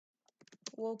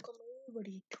welcome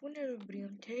everybody to another video.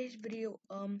 In today's video,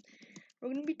 we're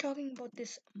gonna be talking about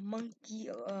this monkey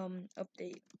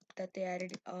update that they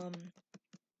added.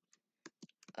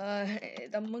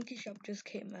 The monkey shop just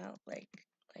came out like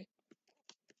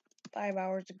 5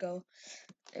 hours ago.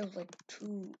 It was like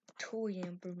 2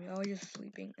 a.m. for me. I was just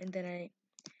sleeping, and then I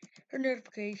heard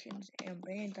notifications, and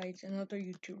Bandites and other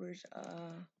YouTubers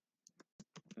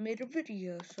made a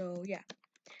video. So yeah,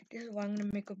 this is why I'm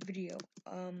gonna make a video.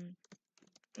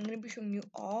 I'm gonna be showing you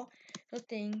all the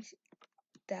things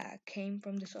that came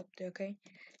from this update, okay?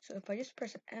 So if I just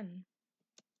press M,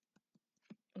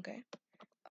 okay,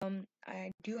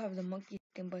 I do have the monkey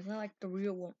skin, but it's not like the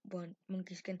real one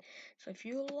monkey skin. So if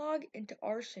you log into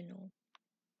Arsenal,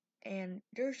 and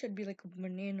there should be like a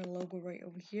banana logo right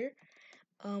over here.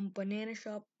 Banana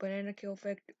shop, banana kill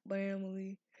effect, banana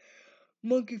movie,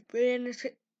 monkey fan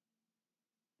skin,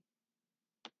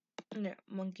 no,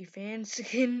 monkey fan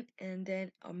skin, and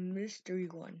then a mystery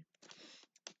one.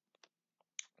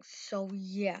 So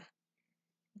yeah.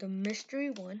 The mystery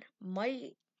one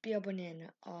might be a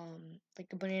banana, like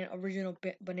the banana original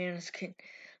banana skin.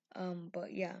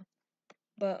 But yeah,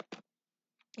 but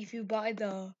if you buy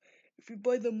the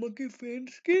monkey fan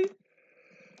skin,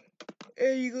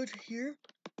 and you go to here,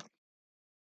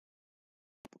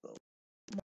 go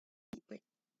wait,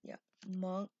 yeah,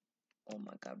 monk. Oh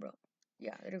my god, bro.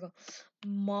 Yeah, there you go.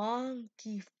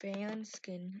 Monkey fan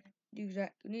skin. You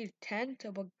need 10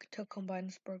 to combine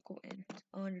sparkle and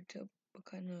 100 to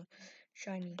kind of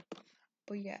shiny.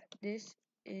 But yeah, this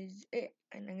is it,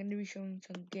 and I'm gonna be showing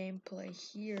some gameplay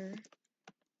here.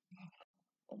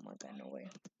 Oh my god,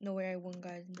 no way I won,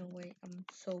 guys, no way. I'm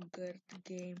so good at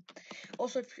the game.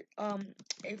 Also,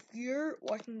 if you're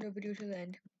watching the video to the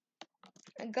end,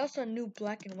 I got some new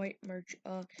black and white merch.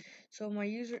 So my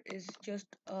user is just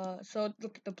so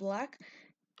look at the black.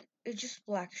 It's just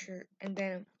black shirt, and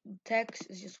then text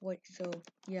is just white. So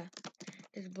yeah,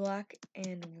 it's black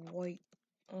and white.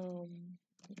 Oh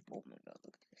my god,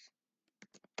 look at this.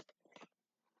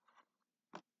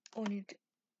 Oh,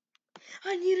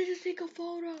 I needed to take a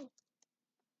photo.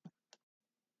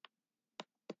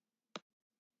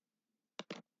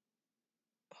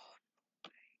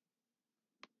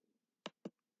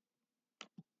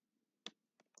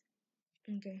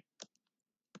 Okay.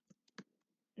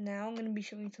 Now I'm gonna be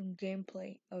showing some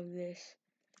gameplay of this.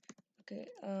 Okay,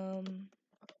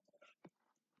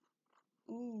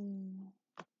 ooh.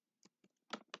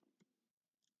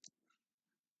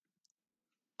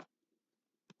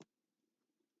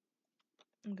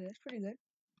 Okay, that's pretty good.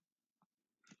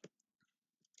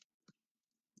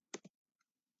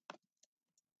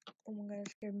 Oh my god, that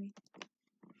scared me.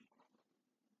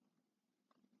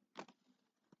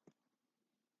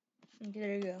 Okay,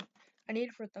 there you go. I need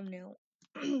it for a thumbnail.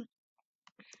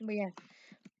 But yeah,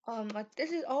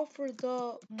 this is all for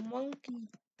the monkey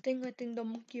thing. I think the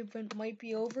monkey event might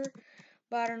be over,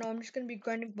 but I don't know. I'm just gonna be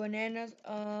grinding bananas,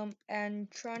 and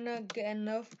trying to get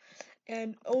enough.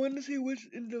 And I want to see what's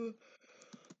in the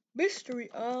mystery,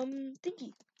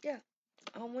 thingy. Yeah.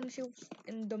 I want to see what's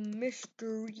in the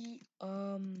mystery,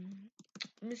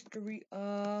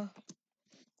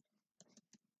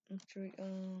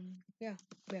 yeah,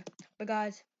 yeah. But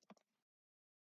guys,